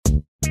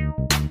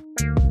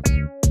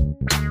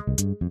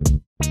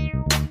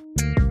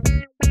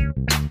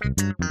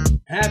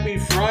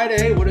Happy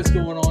Friday. What is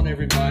going on,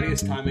 everybody?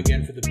 It's time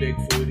again for the Big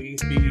Foodies.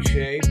 Biggie,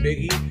 Shea,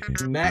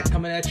 Biggie, Matt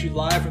coming at you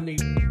live from the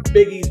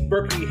Biggie's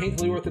Berky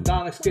Hinckley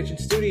Orthodontics kitchen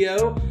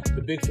studio.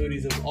 The Big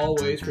Foodies, as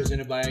always,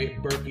 presented by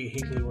Berky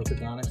Hinckley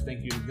Orthodontics.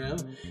 Thank you to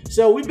them.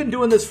 So we've been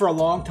doing this for a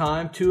long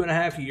time,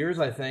 2.5 years,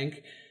 I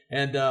think.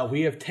 And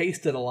we have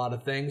tasted a lot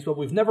of things, but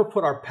we've never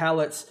put our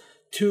palates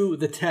to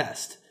the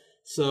test.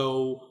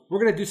 So we're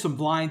going to do some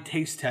blind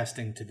taste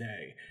testing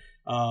today.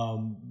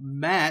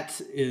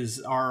 Matt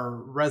is our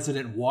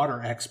resident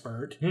water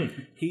expert.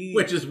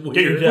 Which is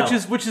weird.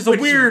 Which is a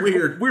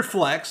weird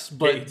flex,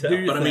 but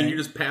I mean, you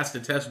just passed a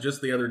test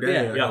just the other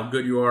day. How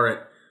good you are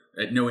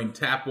at knowing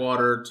tap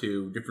water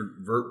to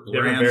different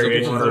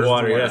brands of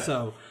water. Yeah.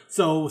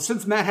 So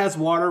since Matt has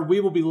water,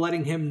 we will be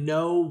letting him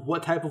know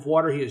what type of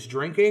water he is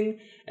drinking,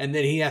 and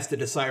then he has to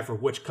decipher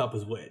which cup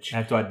is which. I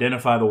have to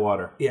identify the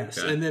water. Yes,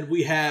 okay. And then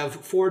we have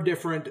 4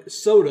 different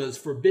sodas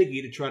for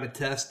Biggie to try to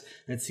test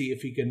and see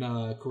if he can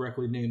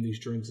correctly name these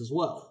drinks as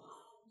well.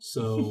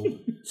 So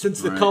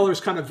since the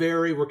colors kind of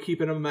vary, we're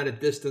keeping them at a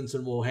distance,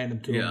 and we'll hand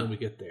them to him when we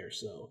get there.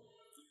 So,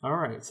 all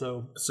right.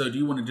 So do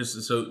you want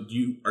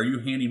to are you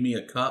handing me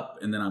a cup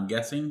and then I'm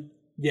guessing?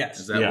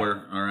 Yes. Is that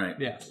where? All right.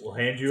 Yes. We'll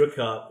hand you a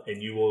cup,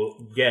 and you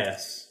will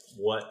guess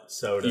what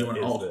soda is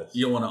this.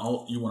 You want to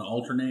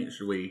alternate?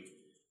 Should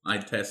I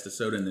test a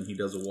soda and then he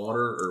does a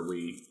water, or are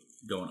we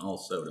going all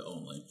soda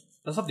only?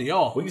 That's up to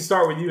y'all. We can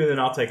start with you, and then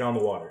I'll take on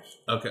the waters.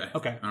 Okay.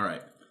 All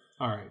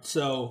right.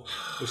 So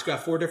we just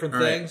got 4 different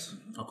things.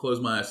 Right. I'll close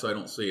my eyes so I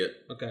don't see it.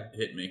 Okay.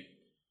 Hit me.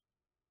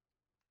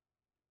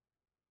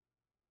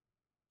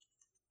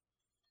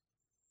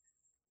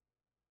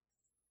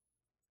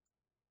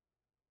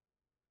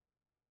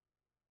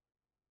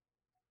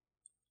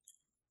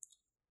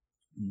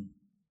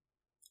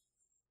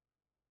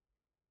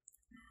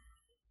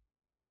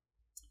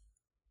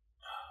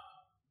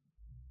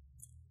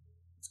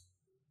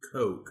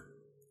 Coke.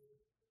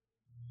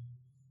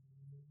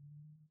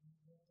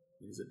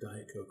 Is it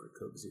Diet Coke or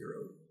Coke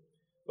Zero?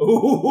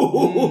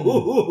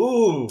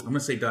 Ooh. I'm going to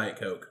say Diet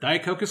Coke.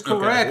 Diet Coke is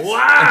correct. Okay.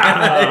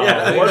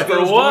 Wow. One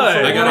for one.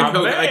 I got a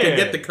Coke. Man. I can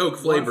get the Coke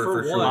flavor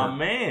for sure. My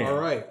man. All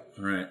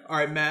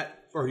right,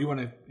 Matt. Or you want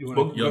to? You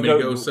want me to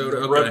go soda?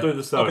 Okay. Run through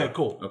the soda. Okay,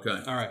 cool.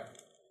 Okay. All right.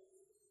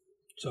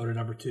 Soda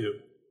number 2.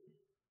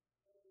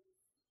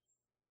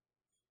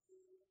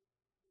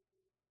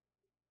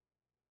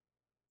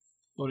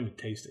 Don't even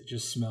taste it.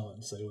 Just smell it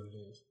and say what it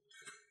is.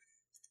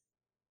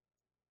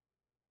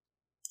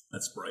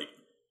 That's Sprite.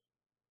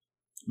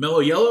 Mellow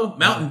Yellow?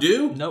 Mountain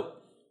Dew?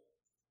 Nope.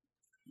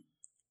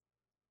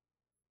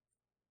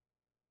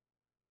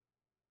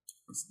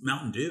 It's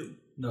Mountain Dew.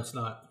 No, it's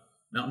not.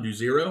 Mountain Dew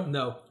Zero?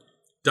 No.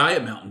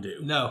 Diet Mountain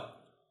Dew? No.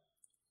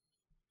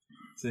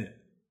 That's it.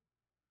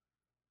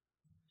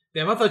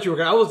 Damn, I thought you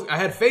were. I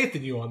had faith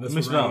in you on this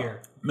one right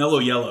here. Mellow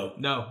Yellow?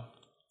 No.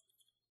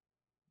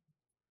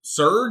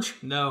 Surge?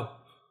 No.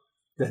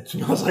 That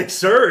smells like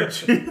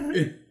Surge.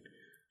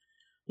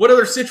 What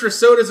other citrus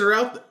sodas are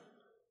out there?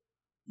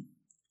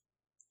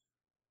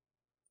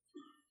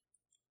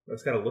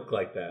 It's got to look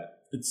like that.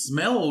 It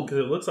smelled... Because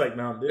it looks like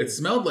Mountain Dew. It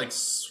smelled like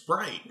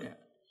Sprite. Yeah.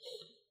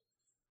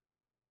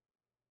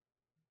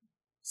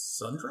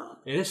 Sundrop?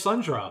 It is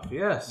Sundrop,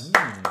 yes.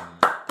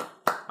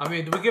 I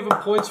mean, do we give him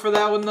points for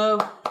that one, though?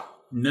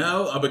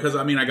 No, because,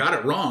 I got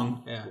it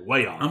wrong. Yeah.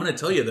 Way on. I'm going to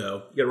tell you,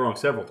 though. You get it wrong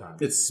several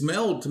times. It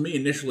smelled to me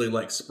initially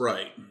like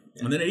Sprite.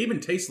 Yeah. And then it even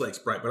tastes like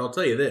Sprite. But I'll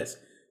tell you this.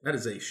 That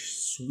is a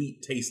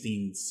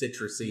sweet-tasting,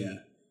 citrusy... Yeah.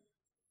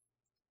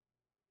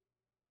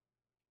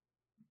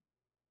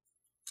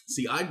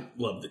 See, I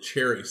love the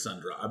cherry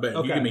Sundrop. I bet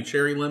you give me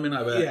cherry lemon,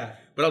 I bet. Yeah.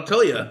 But I'll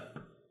tell you,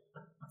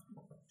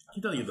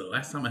 the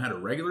last time I had a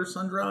regular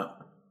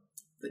Sundrop,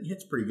 that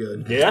hits pretty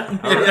good. Yeah?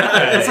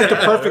 It's like the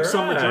perfect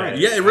summer drink.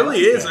 Yeah, it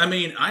really is. I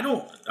mean, I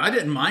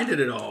didn't mind it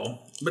at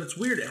all, but it's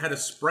weird. It had a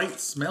Sprite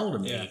smell to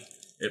me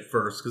at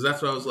first, because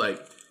that's what I was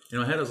like, in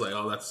my head I was like,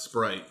 oh, that's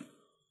Sprite.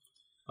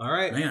 All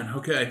right. Man,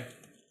 okay.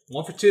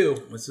 1 for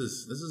 2. This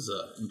is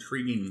a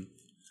intriguing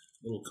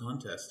little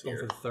contest here.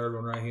 Going for the third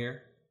one right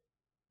here.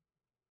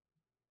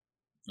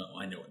 Oh,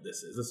 I know what this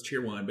is. This is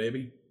Cheerwine,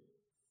 baby.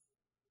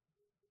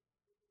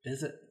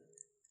 Is it?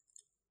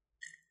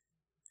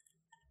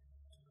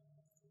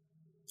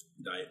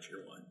 Diet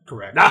Cheerwine.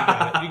 Correct.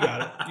 You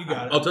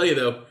got it. I'll tell you,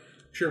 though,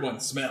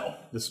 Cheerwine smell.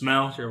 The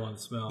smell? Cheerwine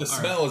smell. The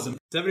smell is...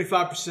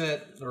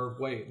 75%, or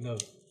wait, no.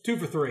 2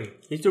 for 3.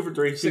 He's 2 for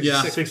 3.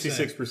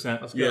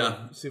 66%. Let's go.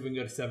 Yeah. See if we can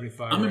go to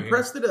 75. I'm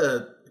impressed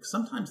that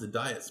sometimes the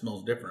diet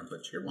smells different, but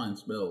Cheerwine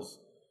smells...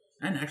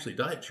 And actually,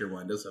 Diet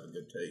Cheerwine does have a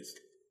good taste.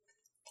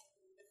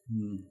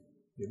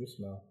 Give it a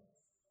smell.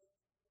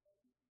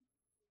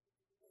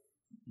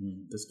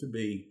 This could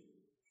be...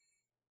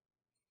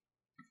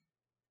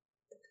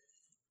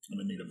 I'm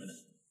going to need a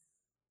minute.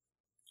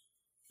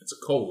 It's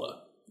a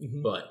cola,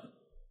 but...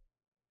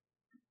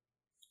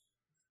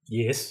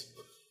 Yes.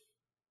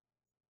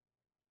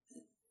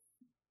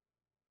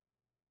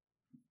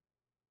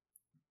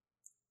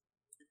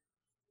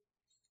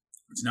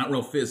 It's not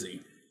real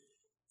fizzy.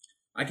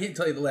 I can't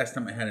tell you the last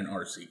time I had an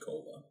RC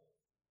Cola.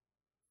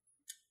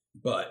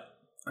 but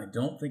I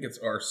don't think it's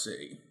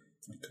RC.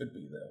 It could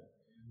be though,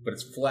 but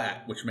it's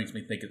flat, which makes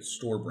me think it's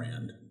store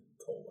brand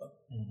cola.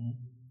 Mm-hmm.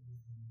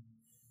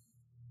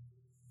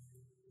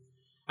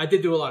 I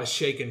did do a lot of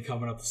shaking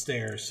coming up the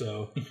stairs,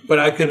 so. But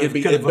I think it'd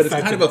be, but it's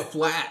kind of a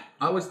flat.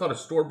 I always thought a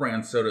store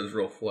brand soda is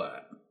real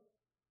flat.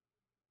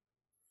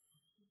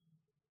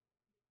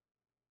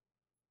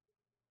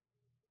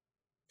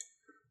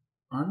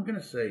 I'm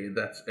gonna say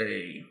that's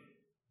a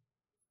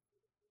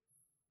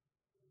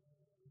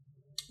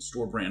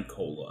store brand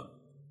cola.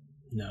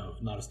 No,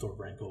 not a store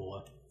brand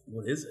cola.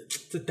 What is it?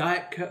 It's a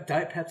Diet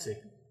Pepsi.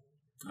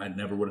 I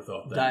never would have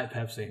thought that. Diet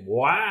Pepsi.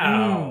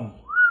 Wow.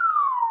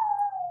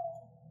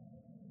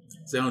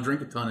 See, I don't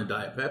drink a ton of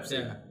Diet Pepsi.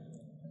 Yeah.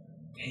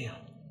 Damn.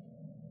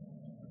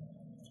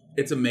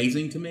 It's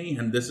amazing to me,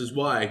 and this is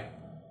why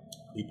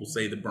people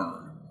say the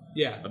burn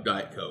of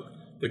Diet Coke.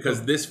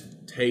 Because this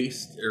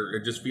taste, or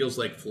it just feels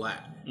like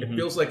flat. It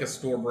feels like a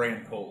store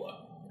brand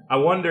cola. I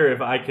wonder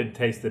if I could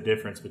taste the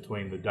difference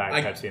between the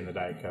Diet Pepsi and the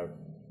Diet Coke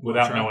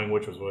without knowing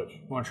which was which.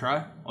 Want to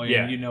try? Oh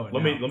yeah, you know it.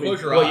 Let now. me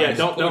close your eyes.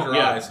 Don't close your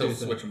eyes. Yeah, So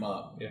switch them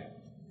up. Yeah.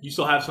 You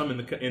still have some in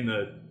the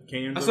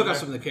cans? I still got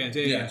some in the cans.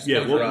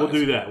 Yeah. We'll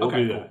do that. We'll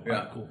do that. Cool.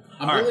 Yeah, cool.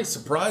 I'm really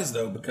surprised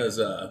though because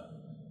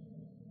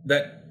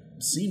that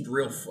seemed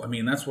real. I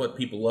mean, that's what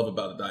people love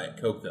about a Diet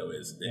Coke though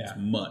is it's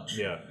much.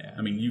 Yeah.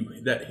 I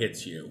mean, that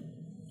hits you.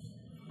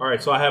 All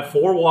right, so I have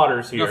 4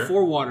 waters here. Got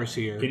 4 waters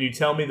here. Can you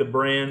tell me the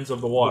brands of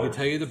the water? I can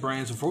tell you the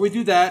brands. Before we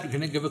do that, we're going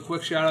to give a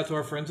quick shout out to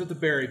our friends at the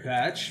Berry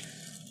Patch.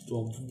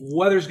 Well,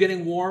 weather's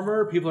getting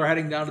warmer. People are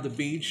heading down to the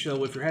beach.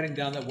 So if you're heading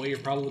down that way, you're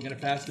probably going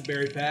to pass the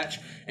Berry Patch.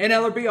 And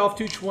Ellerby off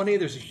 220,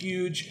 there's a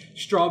huge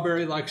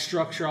strawberry-like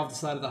structure off the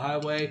side of the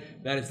highway.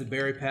 That is the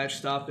Berry Patch.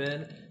 Stop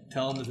in.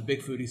 Tell them that the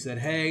Big Foodie said,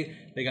 hey,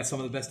 they got some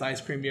of the best ice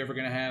cream you're ever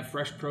going to have.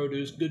 Fresh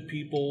produce, good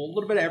people, a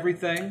little bit of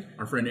everything.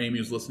 Our friend Amy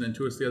was listening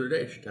to us the other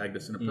day. She tagged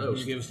us in a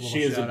post.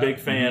 She is a big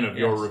fan of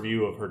your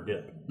review of her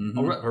dip.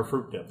 Her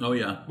fruit dip. Oh,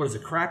 yeah. What is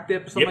it, crack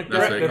dip or something like that?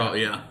 That's what they call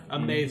it, yeah.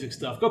 Amazing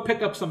stuff. Go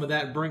pick up some of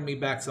that and bring me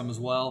back some as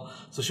well.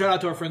 So shout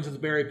out to our friends at the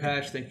Berry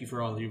Patch. Thank you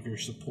for all of your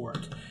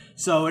support.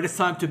 So it is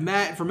time for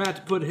Matt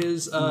to put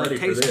his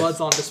taste buds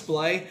on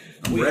display.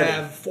 We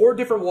have 4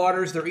 different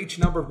waters. They're each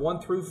numbered 1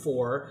 through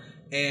 4.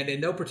 And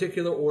in no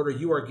particular order,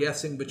 you are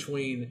guessing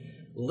between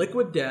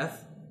Liquid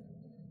Death,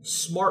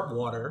 Smart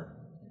Water,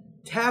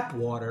 Tap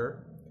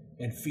Water,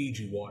 and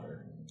Fiji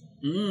Water.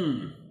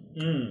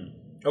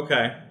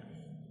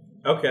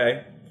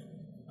 Okay.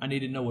 I need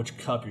to know which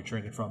cup you're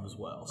drinking from as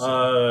well.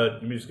 So.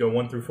 Let me just go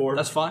 1 through 4?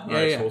 That's fine. All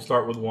right, so we'll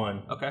start with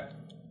 1. Okay.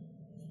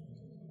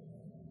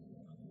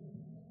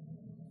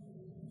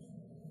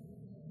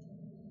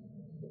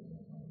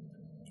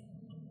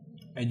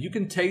 And you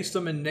can taste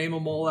them and name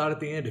them all out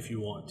at the end if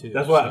you want to.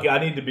 That's why I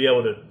need to be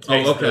able to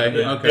taste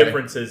the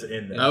differences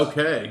in this.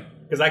 Okay.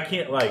 Because I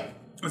can't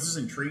This is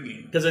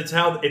intriguing. Because it's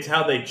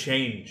how they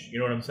change. You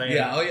know what I'm saying?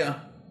 Yeah. Oh yeah.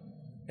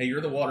 Hey,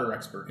 you're the water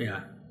expert here.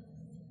 Yeah.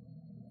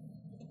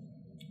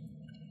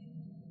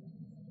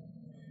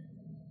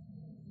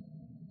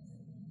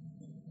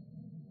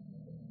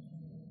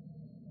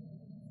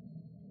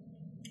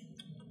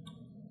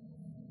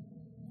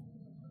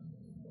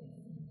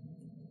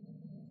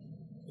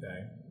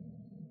 Okay.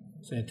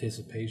 This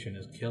anticipation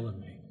is killing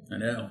me. I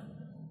know.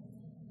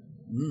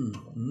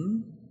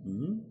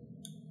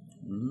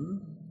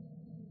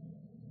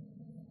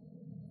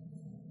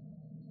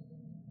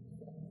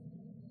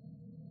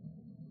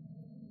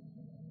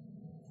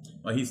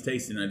 While he's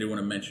tasting, I do want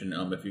to mention,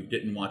 if you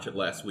didn't watch it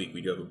last week,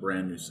 we do have a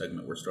brand new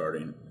segment we're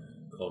starting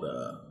called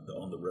the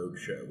On the Road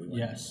Show.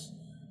 Yes.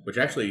 Which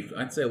actually,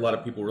 I'd say a lot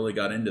of people really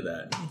got into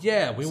that.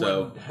 Yeah, we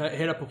went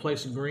hit up a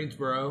place in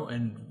Greensboro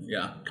and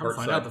come to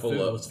find out the food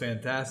was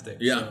fantastic.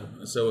 Yeah,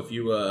 so if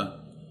you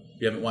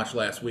haven't watched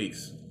last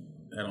week's,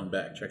 head on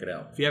back, check it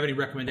out. If you have any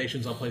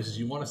recommendations on places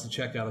you want us to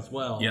check out as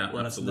well,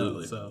 let us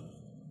know. So,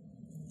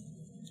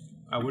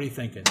 all right, what are you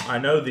thinking? I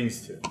know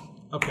these 2.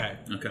 Okay.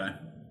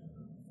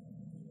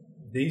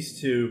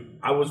 These 2,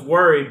 I was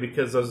worried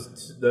because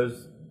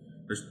those.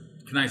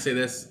 Can I say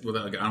this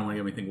without? I don't want to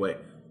give anything away.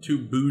 2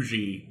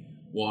 bougie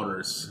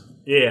waters.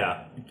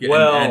 Yeah.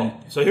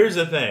 So here's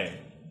the thing.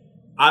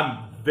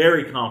 I'm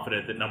very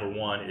confident that number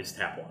 1 is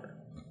tap water.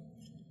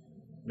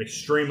 I'm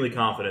extremely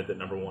confident that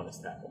number 1 is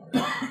tap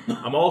water.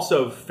 I'm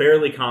also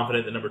fairly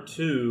confident that number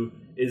 2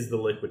 is the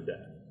Liquid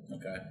Death.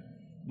 Okay.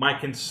 My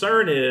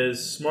concern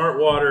is Smart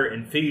Water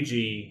and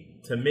Fiji,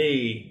 to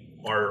me,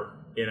 are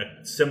in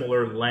a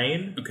similar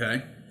lane.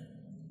 Okay.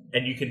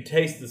 And you can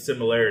taste the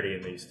similarity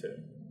in these 2.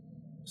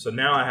 So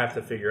now I have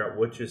to figure out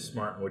which is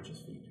Smart and which is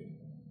Fiji.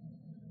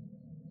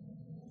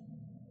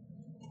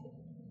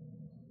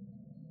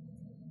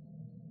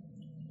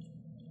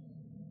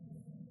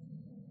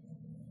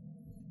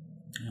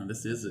 Oh,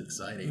 this is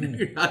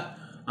exciting.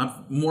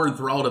 I'm more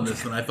enthralled in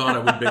this than I thought I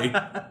would be.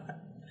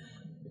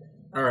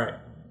 All right.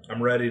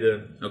 I'm ready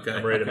to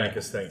make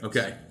a statement.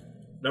 Okay.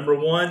 Number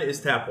 1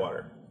 is tap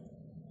water.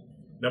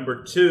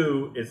 Number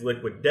 2 is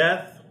Liquid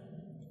Death.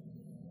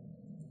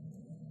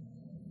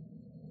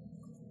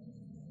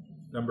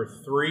 Number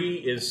 3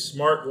 is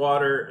Smart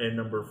Water, and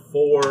number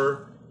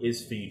 4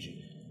 is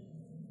Fiji.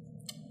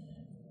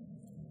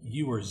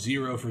 You were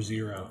 0 for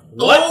 0.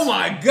 What? Oh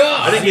my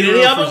god! I didn't get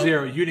any of them?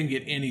 0. You didn't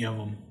get any of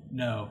them.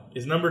 No.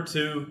 Is number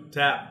 2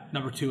 tap?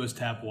 Number 2 is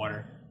tap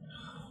water.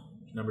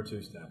 Number 2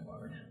 is tap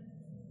water.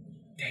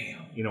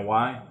 Damn. You know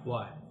why?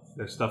 Why?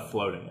 There's stuff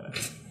floating in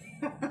it.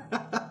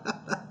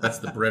 That's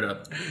the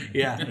Brita.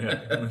 Yeah.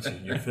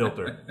 Your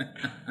filter.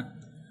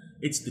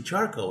 It's the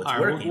charcoal. It's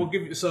All right, working. we'll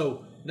give you.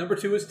 So number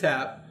 2 is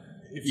tap.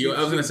 I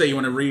was going to say you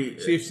want to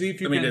read. See if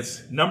you can.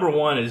 It's number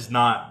 1 is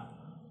not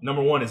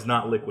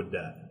liquid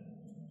death.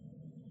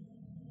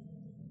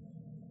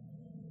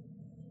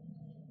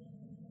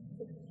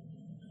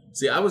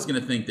 See, I was going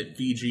to think that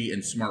Fiji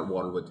and Smart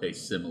Water would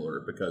taste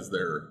similar because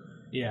they're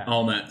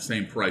on that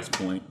same price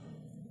point.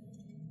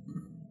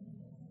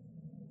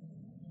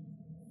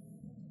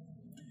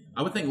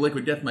 I would think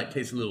Liquid Death might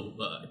taste a little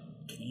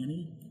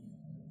canny.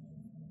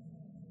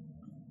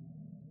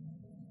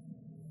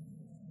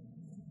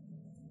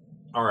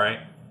 All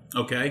right.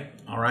 Okay.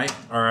 All right.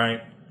 All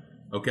right.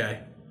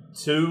 Okay.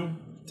 2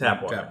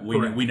 tap water.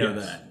 We know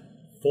that.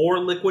 4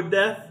 liquid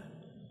death.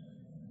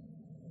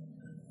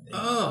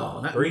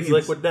 Oh, that 3 means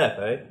liquid death,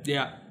 eh?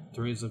 Yeah.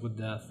 3 is liquid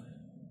death.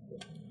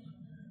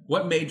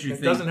 What made you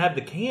think? It doesn't have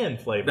the canned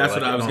flavor. That's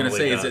like what I was going to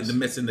say. does. Is it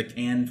missing the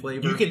canned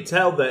flavor? You can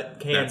tell that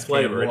canned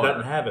flavor. It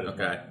doesn't have it.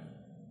 Okay.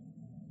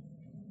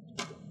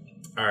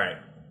 All right.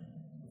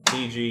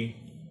 Fiji,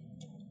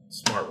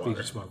 Smart Water.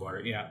 Fiji Smart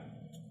Water. Yeah.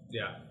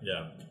 Yeah.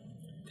 Yeah.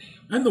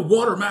 And the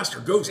Water Master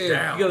goes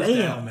down. It goes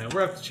down, man. We're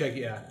going to have to check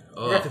you out. We're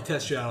going to have to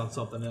test you out on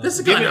something else. This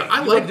is kind of,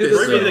 I like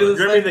this. Bring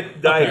me the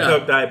Diet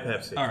Coke, Diet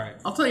Pepsi. All right.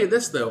 I'll tell you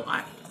this, though.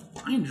 I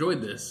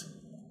enjoyed this.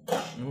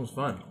 It was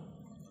fun.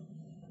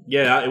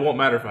 Yeah, it won't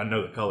matter if I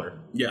know the color.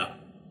 Yeah.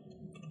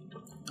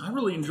 I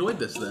really enjoyed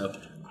this, though.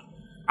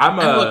 And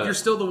look, you're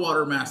still the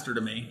Water Master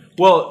to me.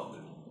 Well,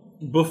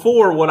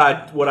 before what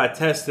I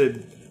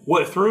tested,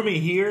 what threw me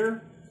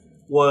here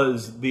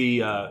was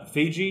the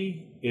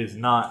Fiji is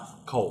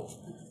not cold.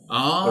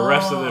 Oh, the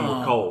rest of them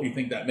were cold. You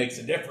think that makes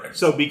a difference?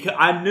 So because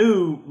I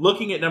knew,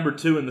 looking at number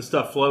 2 and the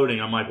stuff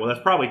floating, I'm like, well, that's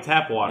probably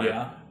tap water.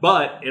 Yeah.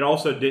 But it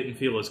also didn't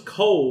feel as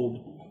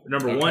cold.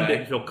 Number 1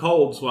 didn't feel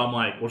cold, so I'm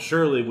like, well,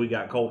 surely we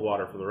got cold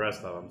water for the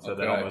rest of them. So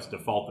that almost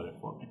defaulted it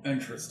for me.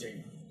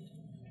 Interesting.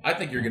 I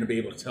think you're going to be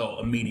able to tell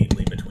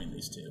immediately between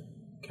these two.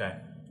 Okay.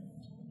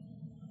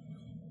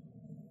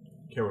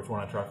 Care which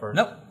one I try first?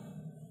 Nope.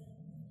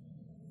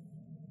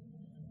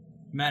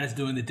 Matt is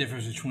doing the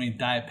difference between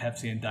Diet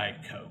Pepsi and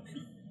Diet Coke.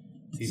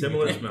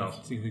 Similar smells.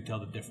 See if we can tell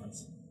the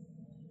difference.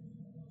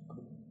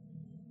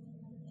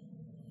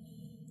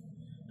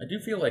 I do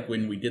feel like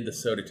when we did the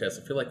soda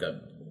test, I feel like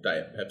a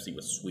Diet Pepsi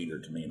was sweeter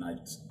to me, and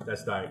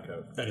that's Diet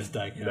Coke. That is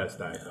Diet Coke. That's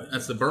Diet Coke.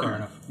 That's the burn. Fair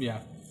enough.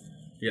 Yeah.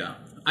 Yeah.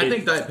 I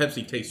think Diet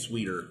Pepsi tastes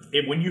sweeter.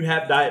 When you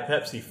have Diet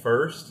Pepsi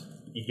first,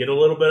 you get a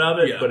little bit of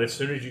it, but as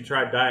soon as you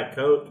try Diet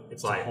Coke,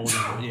 it's like, a whole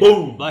nother,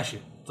 boom! Bless you.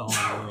 It's a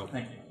whole other world.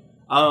 Thank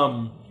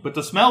you. But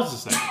the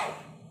smell's the same.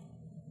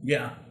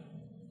 Yeah.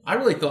 I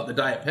really thought the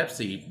Diet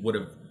Pepsi would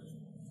have...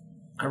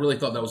 I really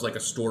thought that was like a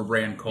store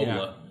brand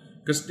cola.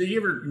 Because do you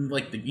ever,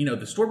 like,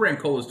 the store brand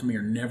colas to me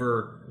are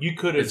never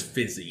as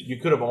fizzy. You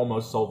could have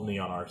almost sold me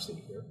on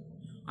RC here.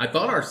 I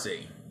thought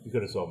RC. You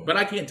could have sold me. But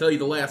I can't tell you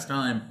the last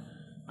time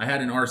I had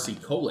an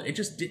RC cola. It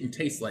just didn't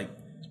taste like...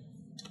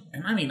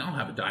 And I mean, I'll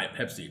have a Diet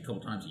Pepsi a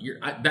couple times a year.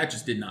 That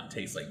just did not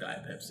taste like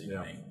Diet Pepsi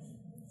to me.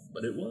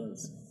 But it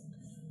was.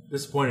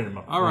 Disappointed in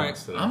my All right.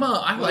 today.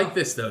 I like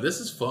this, though. This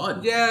is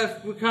fun. Yeah,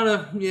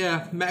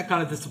 Matt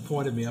kind of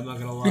disappointed me. I'm not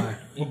going to lie.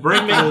 Well,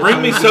 bring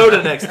me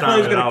soda next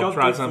time and I'll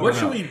try something What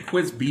should we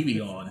quiz BB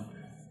on?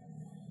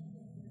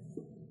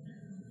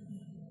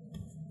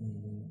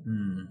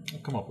 I'll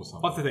come up with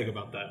something. I'll have to think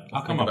about that.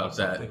 I'll come up with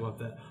that. Think about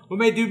that. We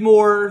may do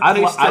more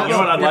taste tests. You know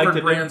what I'd like to do?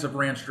 Different brands of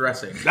ranch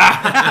dressing.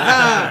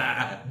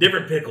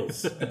 Different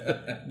pickles.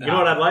 You know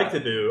what I'd like to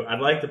do? I'd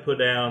like to put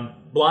down,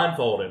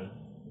 blindfold him,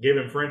 give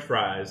him French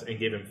fries, and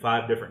give him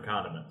 5 different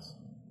condiments.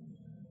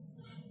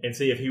 And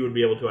see if he would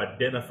be able to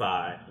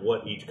identify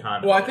what each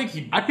condiment Well, I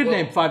think I could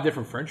name 5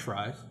 different French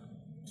fries.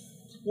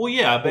 Well,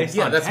 yeah, based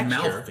on that's texture.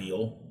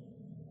 mouthfeel.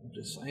 I'm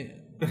just saying.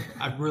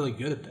 I'm really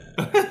good at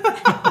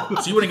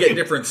that. So you want to get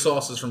different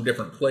sauces from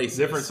different places.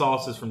 Different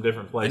sauces from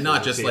different places. And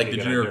not just like the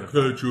generic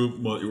ketchup.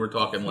 We're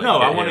talking like... No,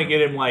 I want to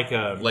get him like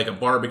a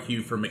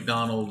barbecue from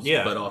McDonald's.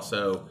 Yeah. But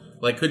also,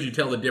 like, could you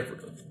tell the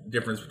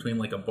difference between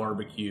like a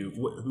barbecue...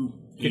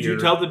 Could you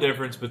tell the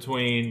difference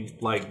between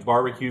like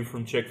barbecue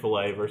from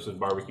Chick-fil-A versus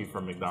barbecue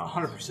from McDonald's?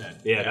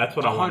 100%. Yeah, that's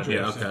what I want to do.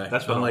 Yeah, okay.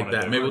 That's what I like want to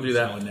that. do. Maybe we'll do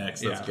that one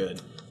next. That's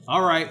good.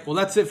 All right. Well,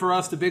 that's it for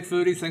us, the Big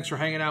Foodies. Thanks for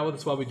hanging out with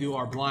us while we do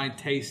our blind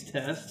taste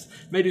tests.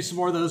 May do some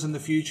more of those in the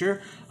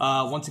future.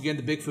 Once again,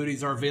 the Big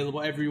Foodies are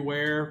available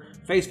everywhere.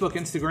 Facebook,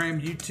 Instagram,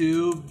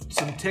 YouTube,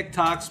 some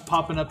TikToks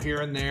popping up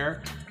here and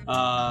there.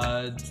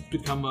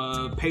 Become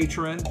a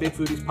patron,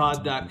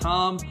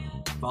 bigfoodiespod.com.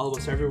 Follow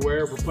us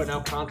everywhere. We're putting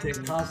out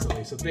content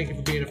constantly. So thank you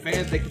for being a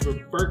fan. Thank you for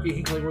Berky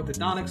Hinckley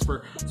Orthodontics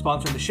for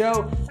sponsoring the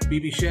show.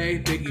 BB Shea,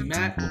 Biggie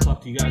Matt. We'll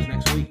talk to you guys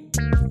next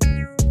week.